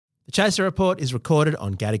The Chaser Report is recorded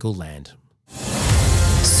on Gadigal land.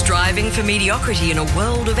 Striving for mediocrity in a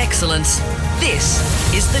world of excellence.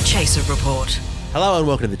 This is the Chaser Report. Hello and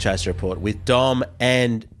welcome to the Chaser Report with Dom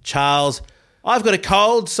and Charles. I've got a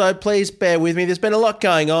cold, so please bear with me. There's been a lot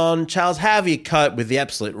going on. Charles, how have you coped with the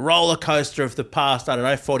absolute roller coaster of the past,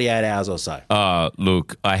 48 hours or so?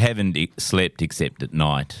 Look, I haven't slept except at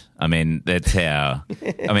night. I mean, that's how...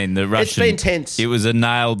 the Russian... It's been tense. It was a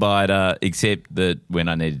nail-biter, except that when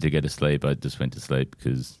I needed to go to sleep, I just went to sleep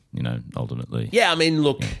because, ultimately... Yeah,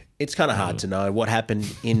 it's kind of hard to know what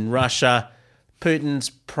happened in Russia.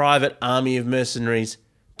 Putin's private army of mercenaries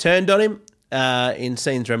turned on him. In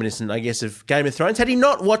scenes reminiscent, I guess, of Game of Thrones. Had he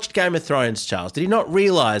not watched Game of Thrones, Charles, did he not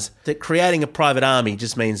realise that creating a private army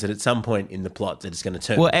just means that at some point in the plot that it's going to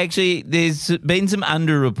turn? Well, actually, there's been some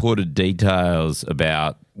underreported details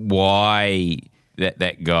about why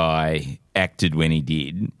that guy acted when he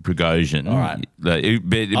did, Prigozhin. All right.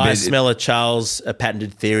 I smell a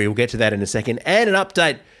patented theory. We'll get to that in a second. And an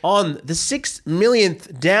update on the 6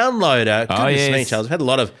 millionth downloader. Goodness me, Charles. We've had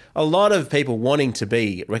a lot of people wanting to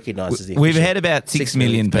be recognised as the We've had about 6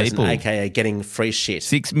 million people. AKA getting free shit.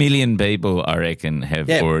 6 million people, I reckon, have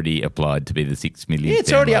already applied to be the 6 million. Yeah,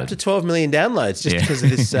 it's already up to 12 million downloads just because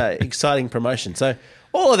of this exciting promotion. So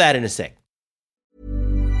all of that in a sec.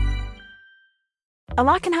 A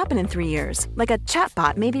lot can happen in 3 years, like a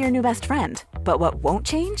chatbot may be your new best friend. But what won't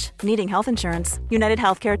change? Needing health insurance. United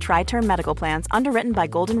Healthcare Tri-Term Medical Plans, underwritten by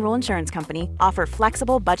Golden Rule Insurance Company, offer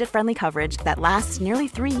flexible, budget-friendly coverage that lasts nearly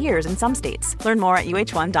 3 years in some states. Learn more at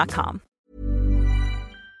uh1.com.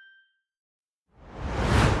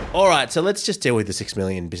 All right, so let's just deal with the 6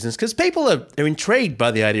 million business because people are intrigued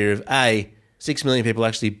by the idea of, 6 million people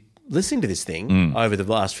actually listening to this thing over the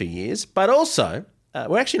last few years, but also...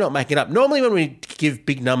 we're actually not making it up. Normally when we give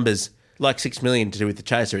big numbers like 6 million to do with the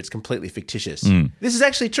Chaser, it's completely fictitious. This is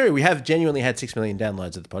actually true. We have genuinely had 6 million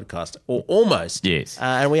downloads of the podcast, or almost. Yes.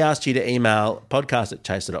 And we asked you to email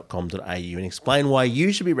podcast@chaser.com.au and explain why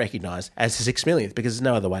you should be recognised as the 6 millionth, because there's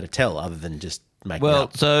no other way to tell other than just making it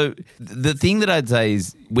up. So the thing that I'd say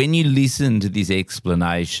is when you listen to this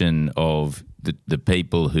explanation of the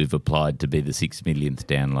people who've applied to be the 6 millionth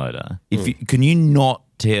downloader, can you not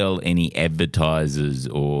tell any advertisers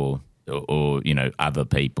or other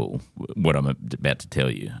people what I'm about to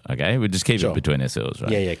tell you, okay? We'll just keep it between ourselves,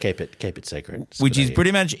 right? Yeah, keep it secret. Which is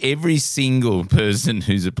pretty much every single person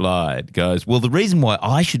who's applied goes, well, the reason why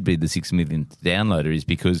I should be the 6 millionth downloader is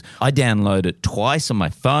because I download it twice on my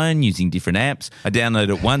phone using different apps. I download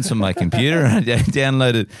it once on my computer and I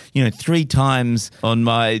download it, 3 times on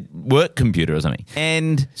my work computer or something.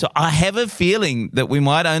 And so I have a feeling that we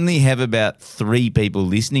might only have about 3 people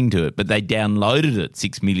listening to it, but they downloaded it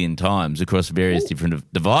 6 million times across various different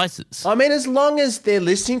devices. As long as they're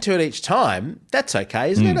listening to it each time, that's okay,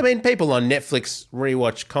 isn't it? People on Netflix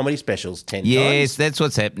rewatch comedy specials 10 times. Yes, that's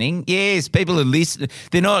what's happening. Yes, people are listening.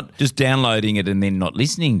 They're not just downloading it and then not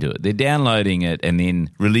listening to it. They're downloading it and then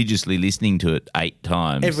religiously listening to it 8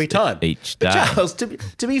 times. Every time. Each day. But Charles,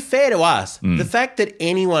 to be fair to us, the fact that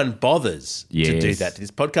anyone bothers to do that to this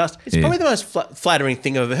podcast is probably the most flattering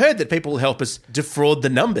thing I've ever heard, that people help us defraud the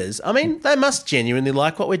numbers. They must genuinely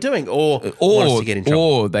like what we're doing. Or want us to get in trouble.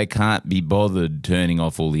 Or they can't be bothered turning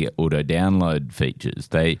off all the auto download features.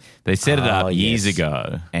 They set it up years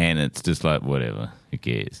ago, and it's just like whatever, who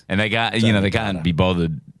cares? And they can't, they can't be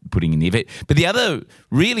bothered putting in the effect. But the other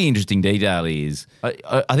really interesting detail is,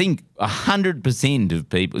 I think 100% of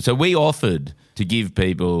people. So we offered to give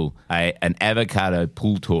people an avocado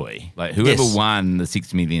pull toy. Like whoever won the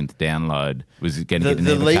 6 millionth download was going to get an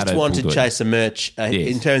avocado pull toy. The least wanted Chaser merch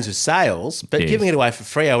in terms of sales, but giving it away for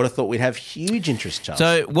free, I would have thought we'd have huge interest, Charles.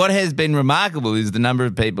 So what has been remarkable is the number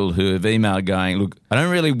of people who have emailed going, look, I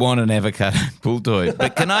don't really want an avocado pull toy,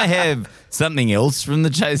 but can I have something else from the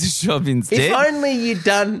Chaser shop instead? If only you'd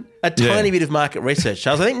done a tiny bit of market research,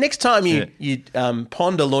 Charles. I think next time you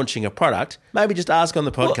ponder launching a product, maybe just ask on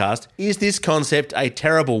the podcast, is this concept a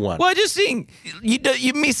terrible one? Well, I just think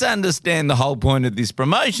you misunderstand the whole point of this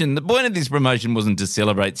promotion. The point of this promotion wasn't to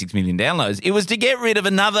celebrate 6 million downloads. It was to get rid of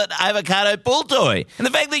another avocado pull toy. And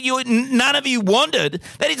the fact that none of you wanted,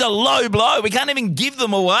 that is a low blow. We can't even give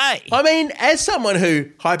them away. As someone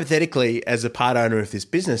who, hypothetically, as a part owner of this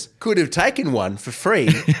business, could have taken one for free,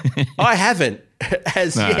 I haven't.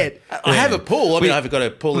 Yet. I have a pool. I've got a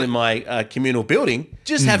pool in my communal building.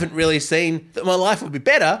 Just haven't really seen that my life would be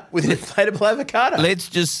better with an inflatable avocado. Let's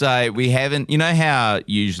just say we haven't. You know how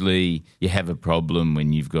usually you have a problem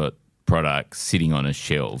when you've got products sitting on a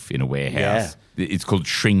shelf in a warehouse? Yeah. It's called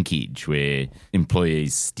shrinkage, where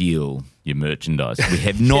employees steal your merchandise. We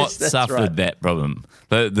have not Yes, that's suffered right. that problem.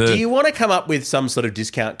 Do you want to come up with some sort of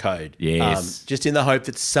discount code? Yes. Just in the hope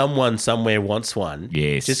that someone somewhere wants one.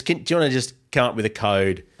 Yes. Do you want to just come up with a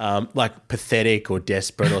code like pathetic or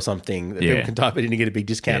desperate or something that Yeah. people can type it in and get a big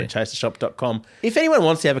discount Yeah. at chasershop.com? If anyone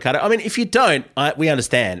wants the avocado, I mean, if you don't, we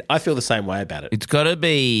understand. I feel the same way about it. It's got to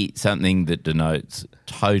be something that denotes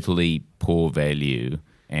totally poor value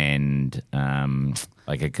and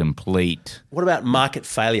like a complete What about market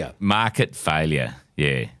failure? market failure.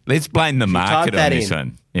 Yeah. Let's blame the type market that on this in-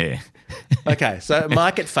 one. Yeah. Okay, so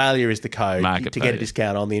market failure is the code Market to get a failure.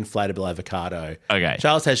 discount on the inflatable avocado. Okay.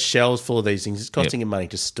 Charles has shelves full of these things. It's costing him money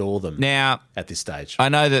to store them Now, at this stage. I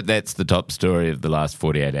know that that's the top story of the last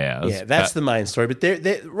 48 hours. Yeah, that's but the main story.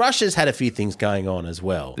 But Russia's had a few things going on as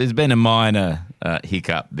well. there's been a minor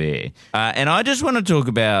hiccup there. And I just want to talk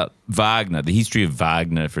about Wagner, the history of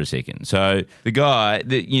Wagner for a second. So the guy,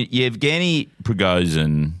 Yevgeny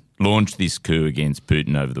Prigozhin, launched this coup against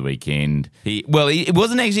Putin over the weekend. It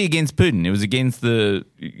wasn't actually against Putin. It was against the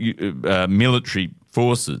military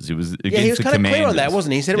forces. It was against Yeah, he was the kind of clear on that, commanders.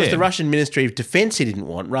 wasn't he? He said it was Yeah. the Russian Ministry of Defense he didn't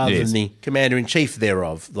want rather Yes. than the commander-in-chief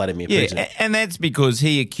thereof, Vladimir Putin. Yeah, and that's because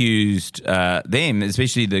he accused them,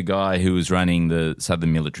 especially the guy who was running the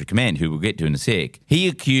Southern Military Command, who we'll get to in a sec. He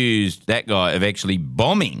accused that guy of actually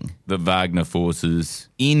bombing the Wagner forces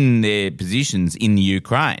in their positions in the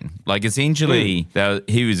Ukraine. Like, essentially,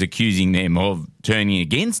 he was accusing them of turning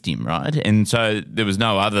against him, right? And so there was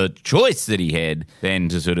no other choice that he had than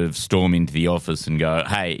to sort of storm into the office and go,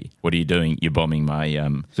 hey, what are you doing? You're bombing my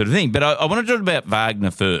sort of thing. But I want to talk about Wagner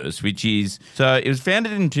first, which is, so it was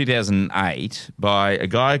founded in 2008 by a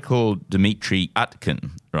guy called Dmitry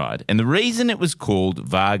Utkin, right? And the reason it was called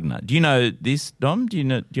Wagner, do you know this, Dom? Do you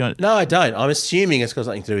know? No, I don't. I'm assuming it's got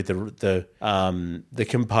something to do with the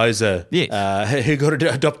composer Yes. who got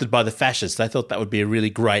adopted by the fascists. They thought that would be a really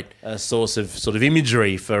great source of sort of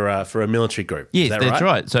imagery for a military group. Yes, Is that that's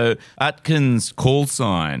right. So Utkin's call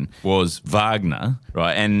sign was Wagner,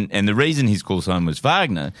 right? And the reason his call sign was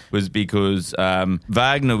Wagner was because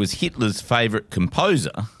Wagner was Hitler's favourite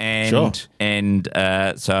composer, and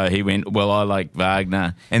so he went, well, I like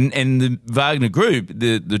Wagner, and the Wagner group,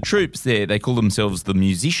 the troops there, they call themselves the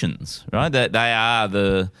musicians, right? They are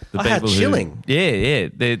the Oh, people how who, chilling. yeah.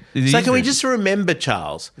 So can we just remember,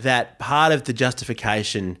 Charles, that part of the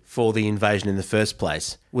justification for the invasion in the first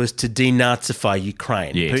place was to denazify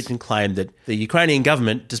Ukraine. Yes. Putin claimed that the Ukrainian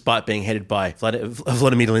government, despite being headed by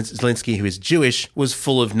Vladimir Zelensky, who is Jewish, was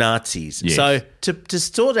full of Nazis. Yes. So to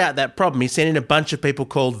sort out that problem, he sent in a bunch of people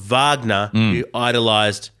called Wagner who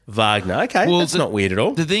idolised Wagner. Okay, that's not weird at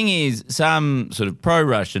all. The thing is, some sort of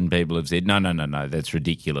pro-Russian people have said, no, that's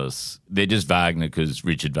ridiculous. They're just Wagner because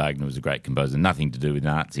Richard Wagner was a great composer, nothing to do with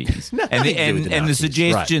Nazis. Nothing to do with the and the Nazis,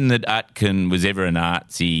 suggestion that Utkin was ever a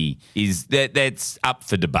Nazi is that's up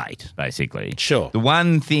for debate, basically. Sure. The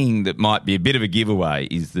one thing that might be a bit of a giveaway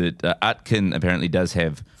is that Utkin apparently does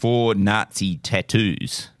have 4 Nazi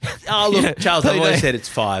tattoos. Oh, look, Charles, I've They- always said it's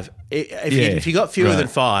 5. If you got fewer Right. than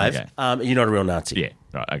 5, Okay. you're not a real Nazi. Yeah,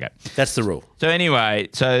 right, okay. That's the rule. So anyway,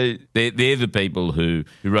 they're the people who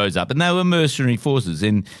rose up, and they were mercenary forces.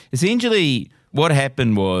 And essentially what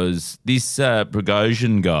happened was this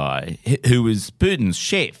Prigozhin guy, who was Putin's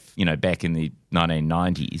chef, back in the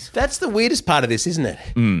 1990s. That's the weirdest part of this, isn't it?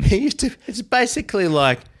 Mm. It's basically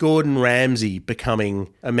like Gordon Ramsay becoming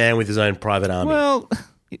a man with his own private army. Well,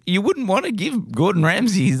 you wouldn't want to give Gordon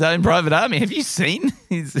Ramsay his own private army. Have you seen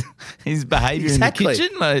his behaviour Exactly. in the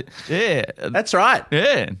kitchen? Like, yeah. That's right.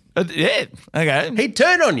 Yeah. Yeah. Okay. He'd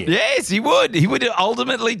turn on you. Yes, he would. He would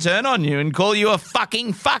ultimately turn on you and call you a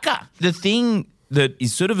fucking fucker. The thing that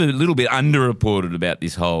is sort of a little bit underreported about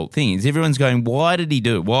this whole thing is everyone's going, why did he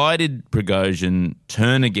do it? Why did Prigozhin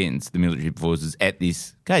turn against the military forces at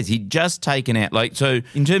this case? He'd just taken out, so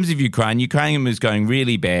in terms of Ukraine was going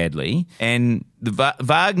really badly, and the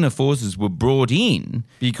Wagner forces were brought in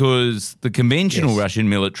because the conventional Russian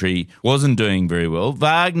military wasn't doing very well.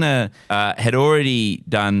 Wagner had already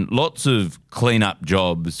done lots of clean-up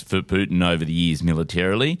jobs for Putin over the years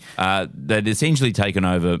militarily. They'd essentially taken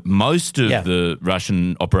over most of the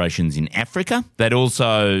Russian operations in Africa. They'd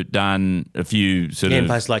also done a few in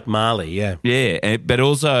places like Mali, yeah. Yeah, but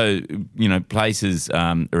also, places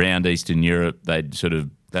around Eastern Europe, they'd sort of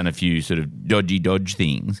done a few sort of dodge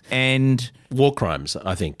things. And war crimes,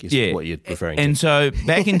 I think, is what you're referring to. And so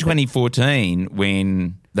back in 2014,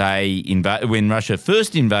 when Russia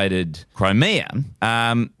first invaded Crimea,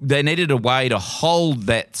 they needed a way to hold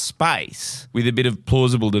that space with a bit of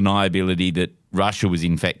plausible deniability that Russia was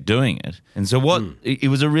in fact doing it. And so it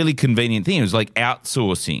was a really convenient thing. It was like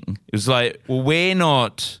outsourcing. It was like, well, we're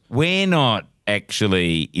not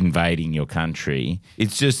actually invading your country.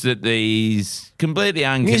 It's just that these completely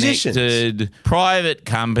unconnected private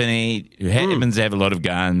company who happens to have a lot of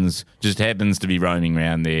guns just happens to be roaming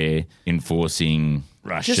around there enforcing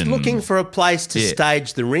Russian. Just looking for a place to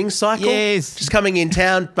stage the ring cycle. Yes. Just coming in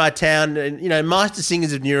town by town, and Meister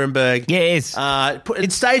Singers of Nuremberg. Yes.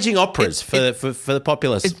 It's staging operas for the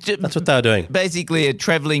populace. That's what they were doing. Basically a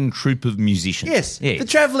travelling troupe of musicians. Yes. The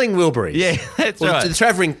travelling Wilburys. Yeah, that's right.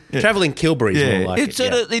 The travelling Kilburys, more like it's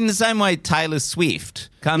sort of in the same way Taylor Swift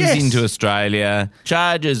comes Yes. into Australia,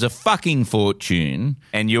 charges a fucking fortune,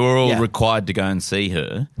 and you're all required to go and see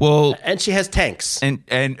her. Well, and she has tanks.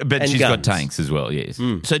 but she's got guns. tanks as well, yes.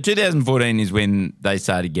 So 2014 is when they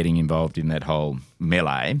started getting involved in that whole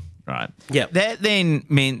melee. Right. Yeah. That then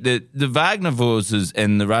meant that the Wagner forces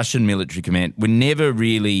and the Russian military command were never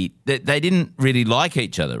really they didn't really like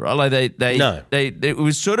each other, right? Like it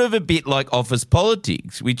was sort of a bit like office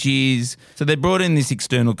politics, which is so they brought in this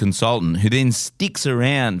external consultant who then sticks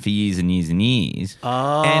around for years and years and years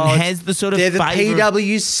and has the sort of they're the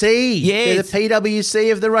PWC. Yes. They're the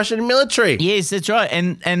PWC of the Russian military. Yes, that's right.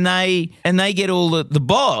 And they get all the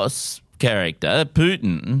boss character,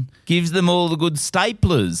 Putin, gives them all the good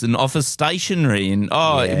staplers and office stationery and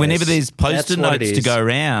whenever there's post-it notes to go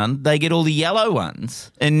around, they get all the yellow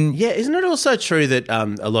ones. And isn't it also true that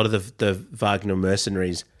a lot of the Wagner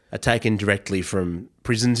mercenaries are taken directly from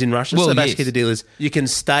prisons in Russia? Well, so basically yes. the deal is you can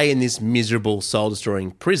stay in this miserable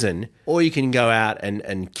soul-destroying prison or you can go out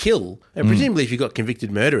and kill. And presumably if you've got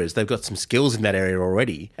convicted murderers, they've got some skills in that area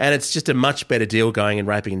already. And it's just a much better deal going and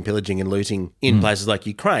raping and pillaging and looting in places like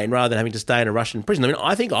Ukraine rather than having to stay in a Russian prison. I mean,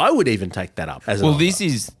 I think I would even take that up as an offer. this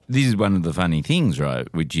is one of the funny things,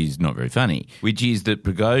 right, which is not very funny, which is that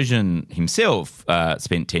Prigozhin himself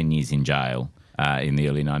spent 10 years in jail in the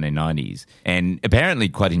early 1990s, and apparently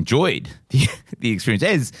quite enjoyed the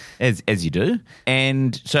experience, as you do.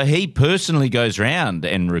 And so he personally goes around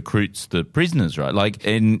and recruits the prisoners, right? Like,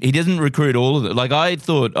 and he doesn't recruit all of them. Like, I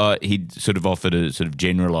thought he'd sort of offered a sort of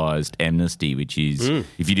generalised amnesty, which is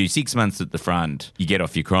if you do 6 months at the front, you get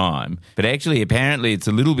off your crime. But actually, apparently, it's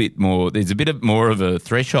a little bit more. There's a bit more of a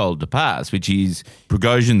threshold to pass, which is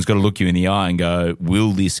Prigozhin's got to look you in the eye and go,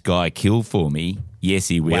 "Will this guy kill for me?" Yes,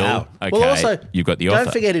 he will. Wow. Okay, well, also, you've got the offer.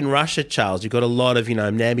 Don't forget in Russia, Charles, you've got a lot of,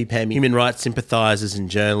 namby-pamby human rights sympathisers and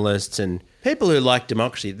journalists and people who like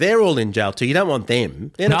democracy. They're all in jail too. You don't want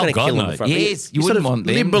them. They're not going to kill them. Front. Yes, you sort wouldn't want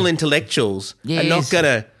them. Liberal intellectuals are not going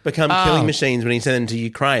to become killing machines when you send them to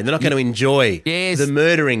Ukraine. They're not going to enjoy the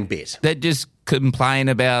murdering bit. They just complain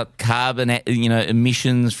about carbon,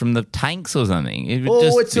 emissions from the tanks or something.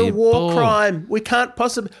 It's a war crime. We can't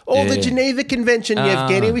possibly. The Geneva Convention,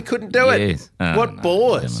 Yevgeny, we couldn't do it. What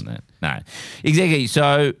bores? No, exactly.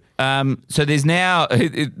 So there's now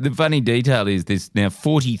the funny detail is there's now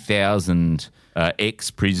 40,000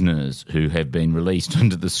 ex-prisoners who have been released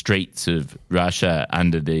onto the streets of Russia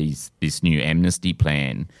under this new amnesty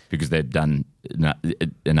plan because they've done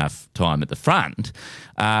enough time at the front.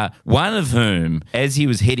 One of whom, as he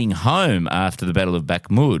was heading home after the Battle of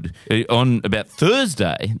Bakhmut, on about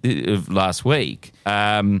Thursday of last week,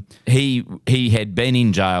 he had been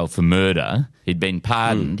in jail for murder. He'd been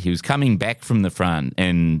pardoned. He was coming back from the front,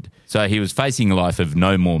 and so he was facing a life of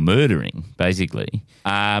no more murdering, basically.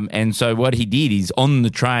 And so what he did is, on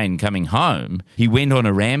the train coming home, he went on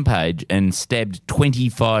a rampage and stabbed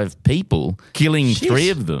 25 people, killing 3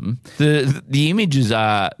 of them. The images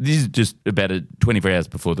are, this is just about 24 hours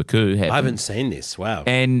before the coup happened. I haven't seen this. Wow.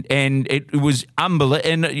 And it was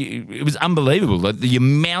unbelievable. Like the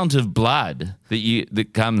amount of blood that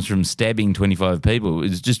comes from stabbing 25 people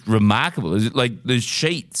is just remarkable. It's like the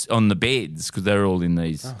sheets on the beds, because they're all in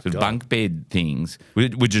these sort of bunk bed things, were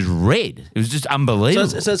just red. It was just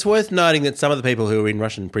unbelievable. So it's worth noting that some of the people who are in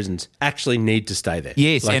Russian prisons actually need to stay there.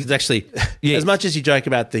 Yes. Like, it's actually, as much as you joke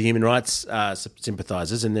about the human rights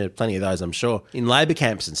sympathisers, and there are plenty of those, I'm sure, in labour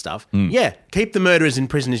camps and stuff, keep the murderers in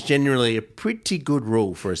prison is generally a pretty good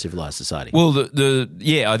rule for a civilised society. Well,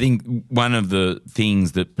 I think one of the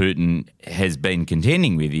things that Putin has been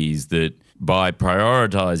contending with is that by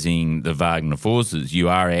prioritising the Wagner forces, you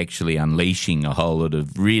are actually unleashing a whole lot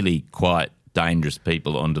of really quite dangerous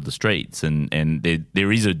people onto the streets, and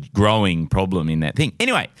there is a growing problem in that thing.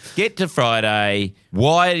 Anyway, get to Friday.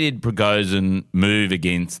 Why did Prigozhin move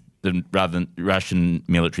against the Russian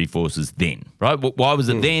military forces then, right? Why was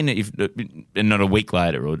it then and not a week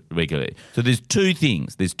later or a week later? So there's two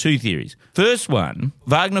things. There's two theories. First one,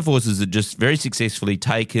 Wagner forces had just very successfully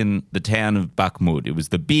taken the town of Bakhmut. It was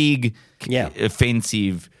the big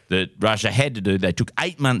offensive that Russia had to do. They took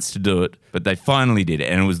 8 months to do it, but they finally did it.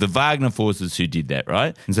 And it was the Wagner forces who did that,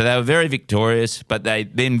 right? And so they were very victorious, but they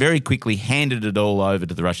then very quickly handed it all over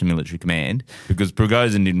to the Russian military command because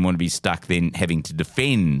Prigozhin didn't want to be stuck then having to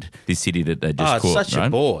defend this city that they just caught.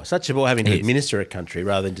 Such a bore having to administer a country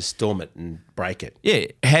rather than just storm it and break it. Yeah,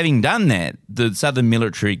 having done that, the Southern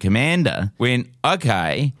military commander went,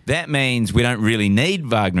 okay, that means we don't really need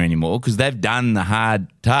Wagner anymore because they've done the hard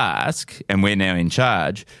task and we're now in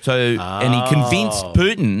charge. So, and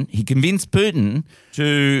he convinced Putin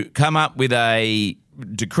to come up with a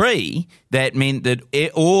decree that meant that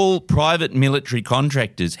all private military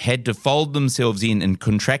contractors had to fold themselves in and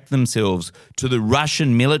contract themselves to the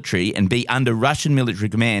Russian military and be under Russian military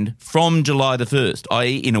command from July the 1st,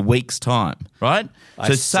 i.e. in a week's time, right?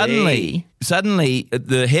 So suddenly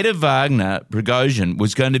the head of Wagner, Prigozhin,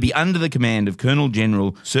 was going to be under the command of Colonel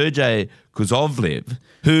General Sergei Kozlovlev,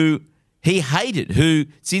 who he hated, who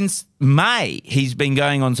since May he's been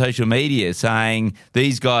going on social media saying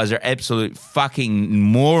these guys are absolute fucking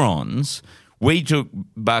morons. We took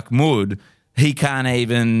Bakhmut. He can't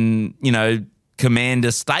even, command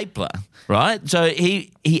a stapler, right? So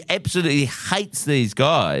he absolutely hates these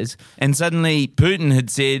guys. And suddenly Putin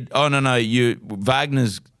had said, oh, no,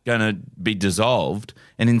 Wagner's going to be dissolved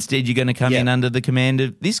and instead you're going to come in under the command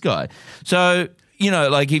of this guy. So,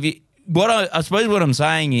 if you... I suppose what I'm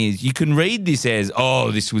saying is you can read this as,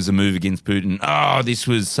 oh, this was a move against Putin. Oh, this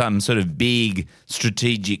was some sort of big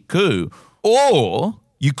strategic coup. Or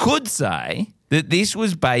you could say that this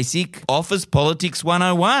was basic office politics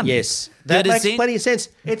 101. Yes, that makes plenty of sense.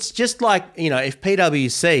 It's just like, if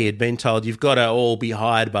PwC had been told you've got to all be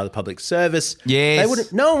hired by the public service.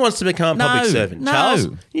 Yes. No one wants to become a public servant. No. Charles,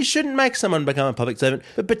 you shouldn't make someone become a public servant,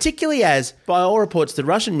 but particularly as, by all reports, the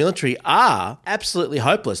Russian military are absolutely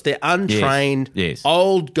hopeless. They're untrained,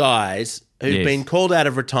 old guys who've been called out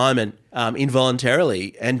of retirement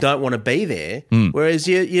involuntarily and don't want to be there, whereas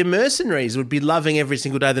your mercenaries would be loving every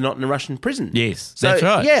single day they're not in a Russian prison. Yes, that's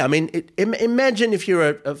right. Yeah, I mean, imagine if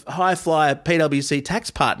you're a high-flyer PwC tax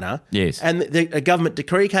partner and a government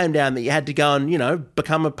decree came down that you had to go and,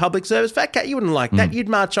 become a public service fat cat. You wouldn't like that. You'd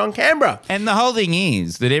march on Canberra. And the whole thing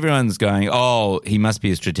is that everyone's going, oh, he must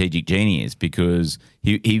be a strategic genius because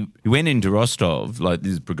he went into Rostov, like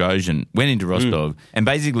this Prigozhin, went into Rostov and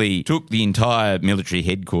basically took the entire military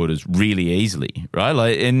headquarters really easily,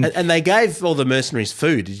 right? And they gave all the mercenaries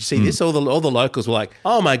food. Did you see this? All the locals were like,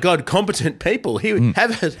 "Oh my god, competent people! Here,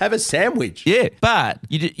 have a sandwich." Yeah, but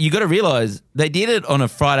you got to realise they did it on a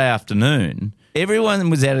Friday afternoon. Everyone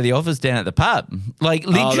was out of the office down at the pub. Like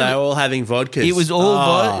literally, they were all having vodkas. It was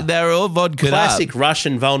all they were all vodka. Classic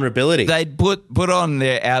Russian vulnerability. They'd put on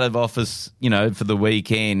their out of office, for the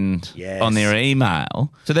weekend on their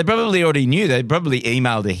email. So they probably already knew. They probably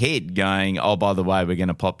emailed ahead, going, "Oh, by the way, we're going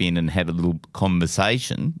to pop in and have a little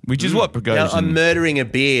conversation," which is what Prigozhin. Now, I'm murdering a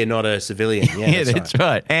beer, not a civilian. Yeah, that's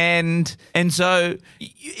right. And so,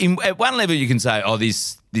 at one level, you can say, "Oh,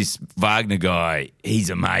 this Wagner guy, he's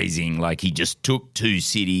amazing. Like, he just took 2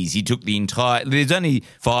 cities. He took the entire... There's only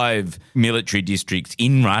 5 military districts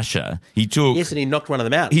in Russia. He took... Yes, and he knocked one of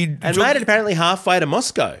them out. Made it apparently halfway to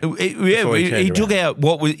Moscow. He took out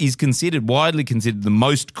what is widely considered the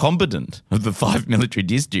most competent of the 5 military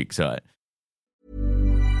districts. Right?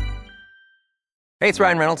 Hey, it's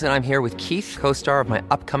Ryan Reynolds, and I'm here with Keith, co-star of my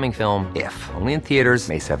upcoming film, If, only in theaters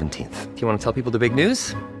May 17th. Do you want to tell people the big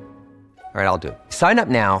news? All right, I'll do it. Sign up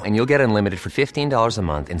now and you'll get unlimited for $15 a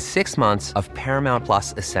month and 6 months of Paramount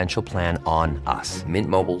Plus Essential Plan on us.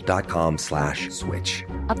 MintMobile.com/switch.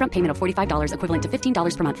 Upfront payment of $45 equivalent to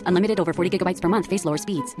 $15 per month. Unlimited over 40 gigabytes per month. Face lower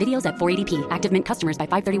speeds. Videos at 480p. Active Mint customers by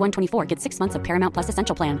 531.24 get 6 months of Paramount Plus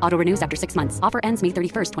Essential Plan. Auto renews after 6 months. Offer ends May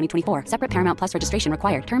 31st, 2024. Separate Paramount Plus registration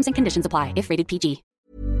required. Terms and conditions apply if rated PG.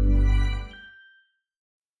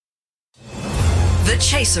 The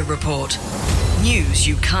Chaser Report. News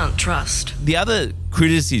you can't trust. The other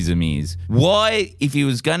criticism is why, if he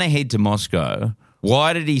was going to head to Moscow,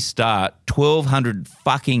 why did he start 1,200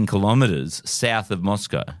 fucking kilometres south of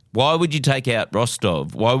Moscow? Why would you take out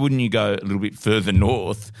Rostov? Why wouldn't you go a little bit further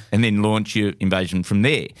north and then launch your invasion from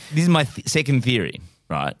there? This is my second theory,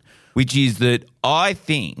 right, which is that I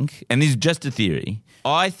think, and this is just a theory,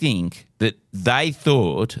 I think that they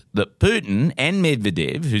thought that Putin and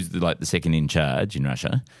Medvedev, who's the second in charge in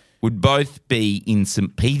Russia, would both be in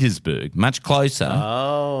St. Petersburg, much closer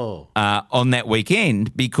on that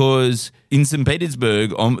weekend, because in St.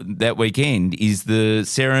 Petersburg on that weekend is the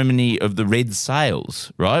ceremony of the Red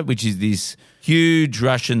Sails, right, which is this huge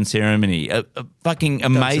Russian ceremony, a fucking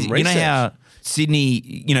amazing. You know how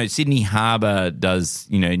Sydney Harbour does,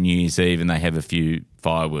 New Year's Eve and they have a few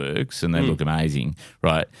fireworks and they look amazing,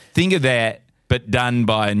 right? Think of that, but done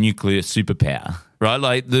by a nuclear superpower, right?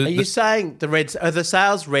 Like Are you saying are the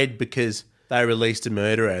sails red because they released a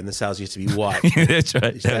murderer and the sails used to be white? That's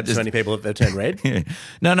right. So many people have turned red? Yeah.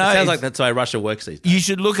 No. It sounds like that's the way Russia works these days. You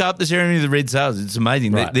should look up the ceremony of the red sails. It's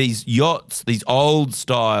amazing. Right. These yachts, these old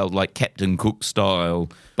style, like Captain Cook style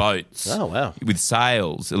boats. Oh, wow. With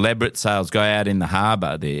sails, elaborate sails, go out in the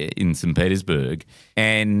harbour there in St. Petersburg,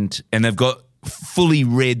 and they've got fully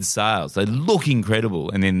red sails. They look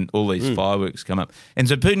incredible, and then all these fireworks come up. And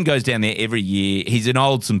so Putin goes down there every year. He's an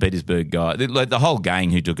old St. Petersburg guy. Like the whole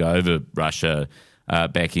gang who took over Russia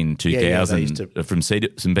back in 2000 from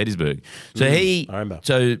St. Petersburg. So I remember.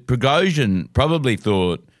 So Prigozhin probably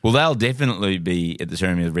thought, well, they'll definitely be at the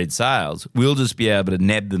ceremony of the red sails. We'll just be able to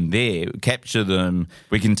nab them there, capture them.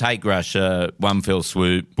 We can take Russia, one fell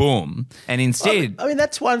swoop, boom. And instead, I mean,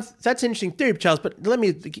 that's interesting theory, Charles. But let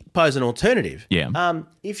me pose an alternative. Yeah.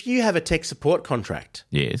 If you have a tech support contract,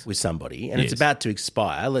 Yes. with somebody, and Yes. it's about to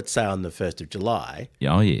expire, let's say on the 1st of July.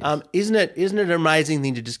 oh yes, Isn't it an amazing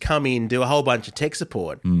thing to just come in, do a whole bunch of tech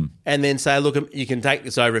support, and then say, look, you can take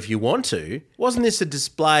this over if you want to? Wasn't this a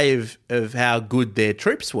display of how good their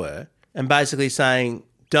troops were, and basically saying,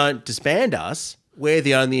 don't disband us, we're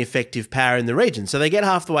the only effective power in the region? So they get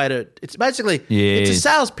half the way to, it's basically, it's a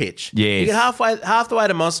sales pitch. Yes. You get half the way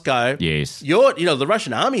to Moscow. Yes. The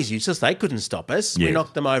Russian army's useless, they couldn't stop us. We Yes.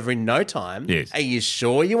 knocked them over in no time. Yes. Are you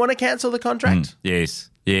sure you want to cancel the contract? yes.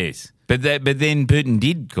 But then Putin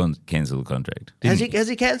did cancel the contract. Has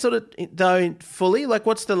he cancelled it though fully? Like,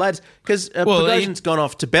 what's the latest? Because Well, Prigozhin's gone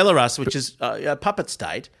off to Belarus, which is a puppet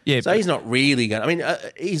state. Yeah, so but- he's not really going. I mean,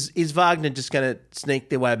 is Wagner just going to sneak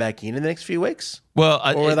their way back in the next few weeks? Well,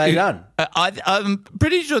 or are they done? I'm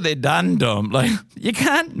pretty sure they're done, Dom. Like, you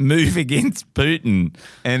can't move against Putin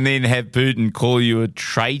and then have Putin call you a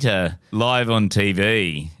traitor live on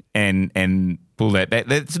TV and pull that back.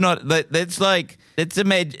 That's not. That's like. That's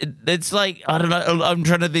like, I don't know. I'm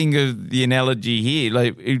trying to think of the analogy here.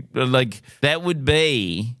 Like that would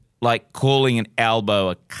be like calling an Albo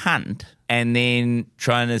a cunt and then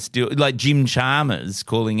trying to steal, like Jim Chalmers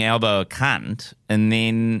calling Albo a cunt and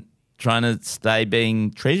then trying to stay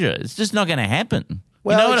being treasurer. It's just not going to happen.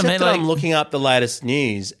 Well, you know what except I mean? that Like, I'm looking up the latest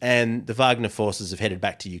news, and the Wagner forces have headed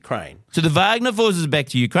back to Ukraine. so the Wagner forces are back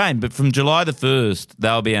to Ukraine, but from July the 1st,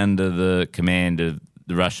 they'll be under the command of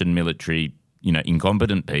the Russian military,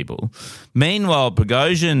 incompetent people. Meanwhile,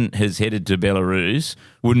 Prigozhin has headed to Belarus.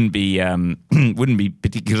 Wouldn't be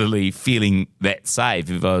particularly feeling that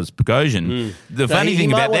safe if I was Prigozhin. The funny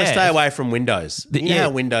thing about might want that, to stay away from Windows. You know yeah. how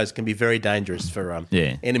Windows can be very dangerous for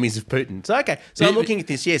Yeah. enemies of Putin. So okay, so I'm looking at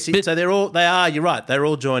this. Yes, so you're right. They're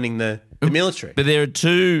all joining the military. But there are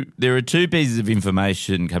two pieces of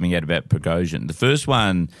information coming out about Prigozhin. The first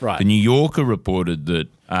one, Right. The New Yorker reported that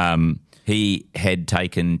he had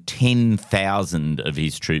taken 10,000 of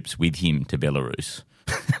his troops with him to Belarus.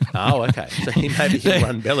 Oh, okay. So maybe he'll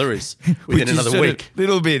run Belarus within Which is another sort of week.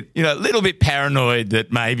 little bit paranoid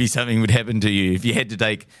that maybe something would happen to you if you had to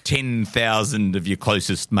take 10,000 of your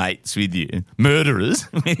closest mates with you,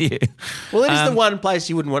 murderers with you. Well, it is the one place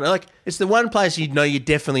you wouldn't want. Like, it's the one place you'd know you're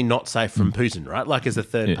definitely not safe from Putin, right? Like, as a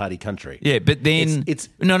third-party country. Yeah, but then It's-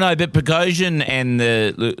 but Prigozhin and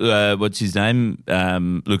the what's his name,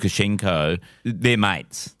 Lukashenko, they're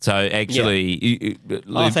mates. So actually,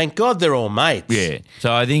 Oh, thank God they're all mates. yeah.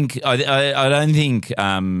 So I think I don't think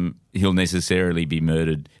he'll necessarily be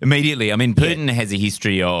murdered immediately. I mean, Putin has a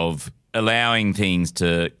history of allowing things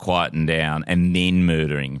to quieten down and then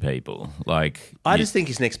murdering people. Like, I just think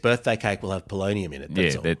his next birthday cake will have polonium in it.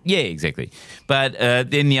 That's all. exactly. But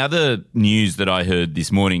then the other news that I heard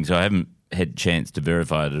this morning, so I haven't had a chance to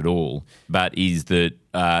verify it at all, but is that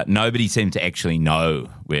nobody seemed to actually know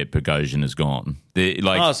where Prigozhin has gone.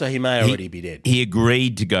 So he may already be dead. He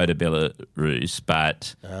agreed to go to Belarus,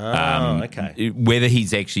 but okay. whether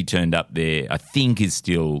he's actually turned up there, I think is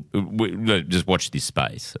still just watch this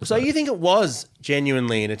space. So you think it was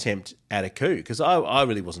genuinely an attempt at a coup? Because I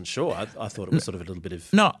really wasn't sure. I thought it was sort of a little bit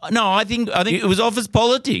of... No, I think it was office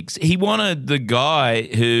politics. He wanted the guy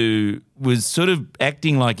who was sort of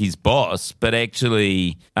acting like his boss, but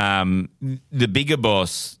actually the bigger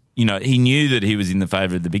boss, he knew that he was in the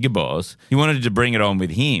favour of the bigger boss. He wanted to bring it on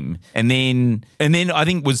with him. And then I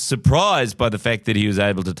think was surprised by the fact that he was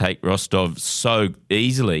able to take Rostov so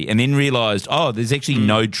easily, and then realised, there's actually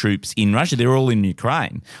no troops in Russia. They're all in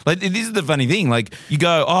Ukraine. Like, this is the funny thing. Like, you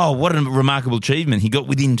go, what a remarkable achievement. He got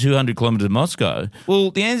within 200 kilometres of Moscow.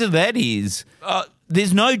 Well, the answer to that is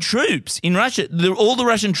there's no troops in Russia. All the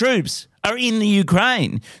Russian troops are in the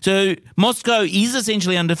Ukraine. So Moscow is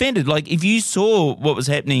essentially undefended. Like, if you saw what was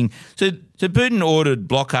happening, so So Putin ordered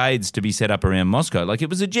blockades to be set up around Moscow. Like, it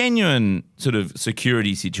was a genuine sort of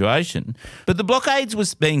security situation. But the blockades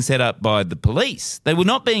was being set up by the police. They were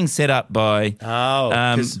not being set up by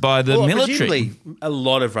the military. Presumably, a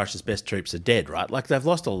lot of Russia's best troops are dead, right? Like, they've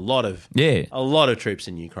lost a lot of troops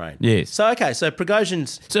in Ukraine. Yes. So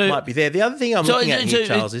Prigozhin's might be there. The other thing I'm looking at here,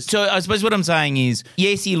 Charles, is... So I suppose what I'm saying is,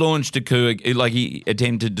 yes, he launched a coup, like he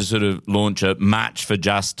attempted to sort of launch a march for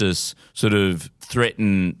justice, sort of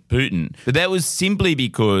threaten Putin. But that was simply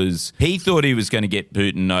because he thought he was going to get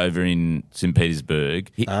Putin over in St.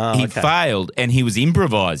 Petersburg. He failed, and he was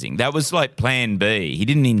improvising. That was like plan B. He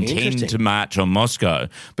didn't intend to march on Moscow,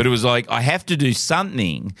 but it was like, I have to do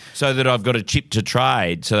something so that I've got a chip to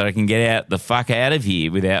trade so that I can get the fuck out of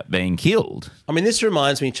here without being killed. I mean, this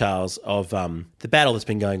reminds me, Charles, of the battle that's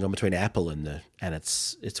been going on between Apple and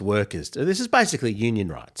its workers. This is basically union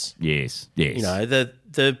rights. Yes. You know,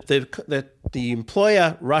 the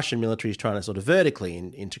employer Russian military is trying to sort of vertically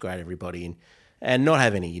integrate everybody and not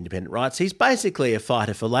have any independent rights. He's basically a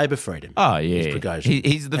fighter for labour freedom. Oh, yeah.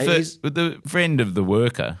 He's the friend of the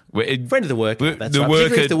worker. Friend of the worker, that's the right. Worker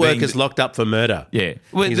Particularly if the worker's locked up for murder. Yeah.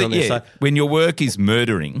 He's on their side. When your work is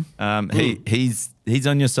murdering, he's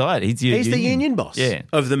on your side. He's the union boss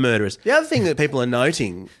of the murderers. The other thing that people are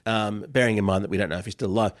noting, bearing in mind that we don't know if he's still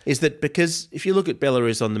alive, is that because if you look at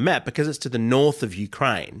Belarus on the map, because it's to the north of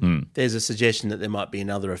Ukraine, there's a suggestion that there might be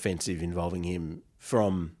another offensive involving him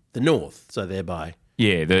from the north. So thereby,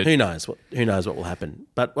 who knows what will happen?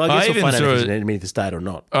 But I guess we'll find out if he's an enemy of the state or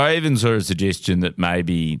not. I even saw a suggestion that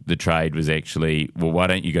maybe the trade was actually, well, why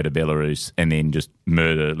don't you go to Belarus and then just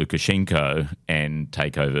murder Lukashenko and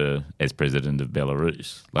take over as president of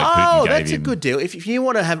Belarus? Like that's a good deal. If you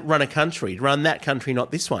want to run a country, run that country,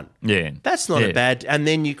 not this one. Yeah, that's not a bad. And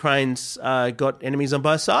then Ukraine's got enemies on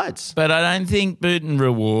both sides. But I don't think Putin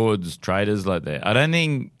rewards traitors like that. I don't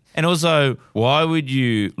think. And also, why would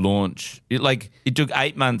you launch it took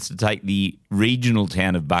 8 months to take the regional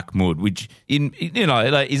town of Bakhmut, which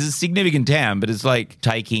is a significant town, but it's like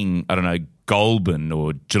taking, I don't know, Goulburn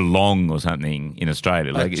or Geelong or something in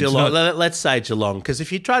Australia. Geelong, let's say Geelong, because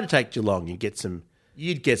if you try to take Geelong, you'd get some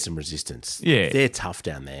resistance. Yeah, they're tough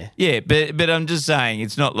down there. Yeah, but I'm just saying,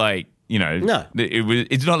 it's not like. No,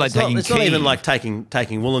 it's not like taking. It's not even like taking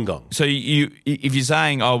Wollongong. So if you're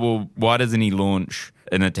saying, oh well, why doesn't he launch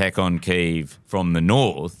an attack on Kyiv from the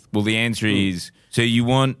north? Well, the answer is, so you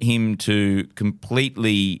want him to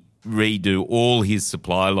completely redo all his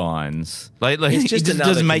supply lines. It just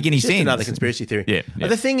doesn't make any sense. Another conspiracy theory. Yeah. But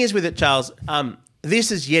the thing is with it, Charles.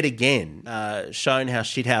 This has yet again shown how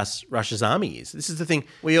shithouse Russia's army is. This is the thing.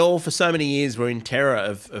 We all, for so many years, were in terror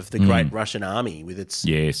of the great Russian army with its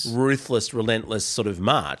ruthless, relentless sort of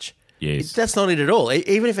march. Yes. That's not it at all.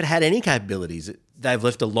 Even if it had any capabilities, they've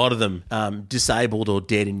left a lot of them disabled or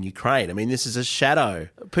dead in Ukraine. I mean, this is a shadow.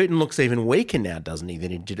 Putin looks even weaker now, doesn't he,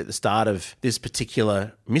 than he did at the start of this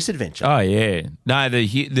particular misadventure. Oh, yeah. No,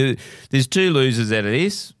 there's two losers out of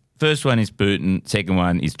this. First one is Putin. Second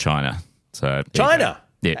one is China. So China?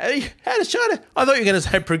 Yeah. How does China? I thought you were going to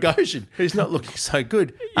say Prigozhin, who's not looking so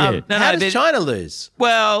good. Yeah. How does China lose?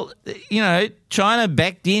 Well, China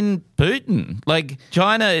backed in Putin. Like,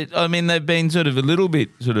 China, I mean, they've been sort of a little bit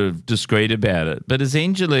sort of discreet about it, but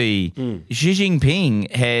essentially Xi Jinping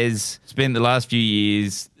has spent the last few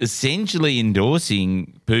years essentially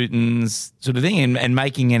endorsing Putin's sort of thing and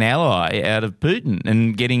making an ally out of Putin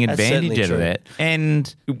and getting advantage out of that.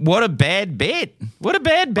 And what a bad bet. What a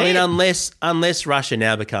bad bet. I mean, unless Russia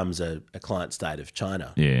now becomes a client state of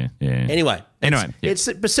China. Yeah. Anyway, it's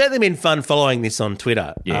certainly been fun following this on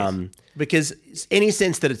Twitter. Yes. Because any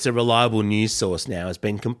sense that it's a reliable news source now has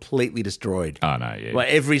been completely destroyed. Oh, no, yeah. Well,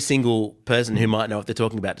 every single person who might know what they're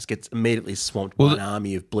talking about just gets immediately swamped by an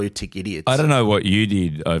army of blue-tick idiots. I don't know what you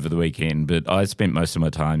did over the weekend, but I spent most of my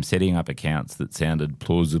time setting up accounts that sounded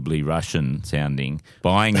plausibly Russian-sounding,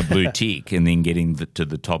 buying a blue tick and then getting to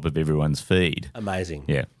the top of everyone's feed. Amazing.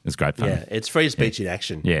 Yeah, it's great fun. Yeah, it's free speech in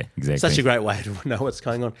action. Yeah, exactly. Such a great way to know what's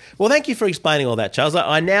going on. Well, thank you for explaining all that, Charles.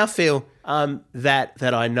 I now feel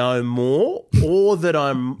that I know more or that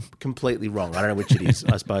I'm completely wrong. I don't know which it is.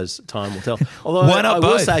 I suppose time will tell. Although I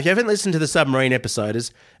will say, if you haven't listened to the submarine episode,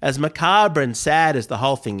 as macabre and sad as the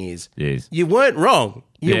whole thing is, yes, you weren't wrong.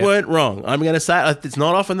 You weren't wrong. I'm going to say, it's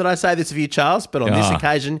not often that I say this of you, Charles, but on this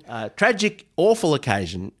occasion, tragic, awful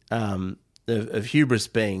occasion of hubris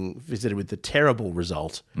being visited with the terrible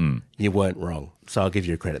result, you weren't wrong. So I'll give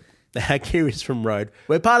you credit. Curious from Road.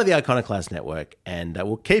 We're part of the Iconoclast Network, and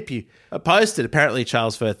we'll keep you posted. Apparently,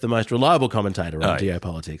 Charles Firth, the most reliable commentator on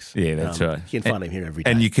geopolitics. Yeah, that's right. You can find him here every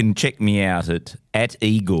day. And you can check me out at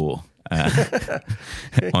Igor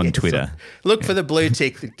on Twitter. Look for the blue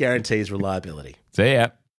tick that guarantees reliability. See ya.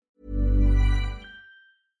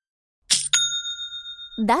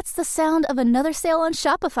 That's the sound of another sale on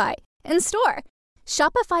Shopify in store.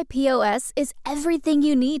 Shopify POS is everything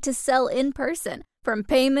you need to sell in person. From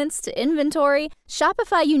payments to inventory,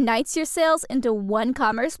 Shopify unites your sales into one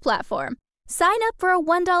commerce platform. Sign up for a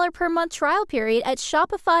 $1 per month trial period at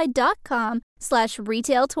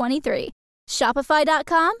shopify.com/retail23.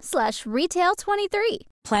 Shopify.com/retail23.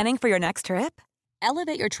 Planning for your next trip?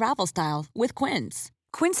 Elevate your travel style with Quince.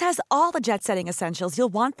 Quince has all the jet-setting essentials you'll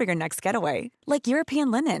want for your next getaway, like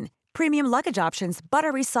European linen, premium luggage options,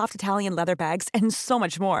 buttery soft Italian leather bags, and so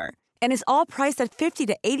much more. And is all priced at 50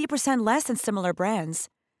 to 80% less than similar brands.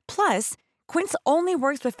 Plus, Quince only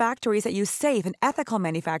works with factories that use safe and ethical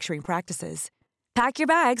manufacturing practices. Pack your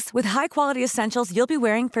bags with high-quality essentials you'll be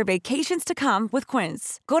wearing for vacations to come with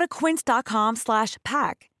Quince. Go to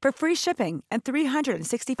quince.com/pack for free shipping and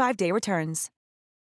 365-day returns.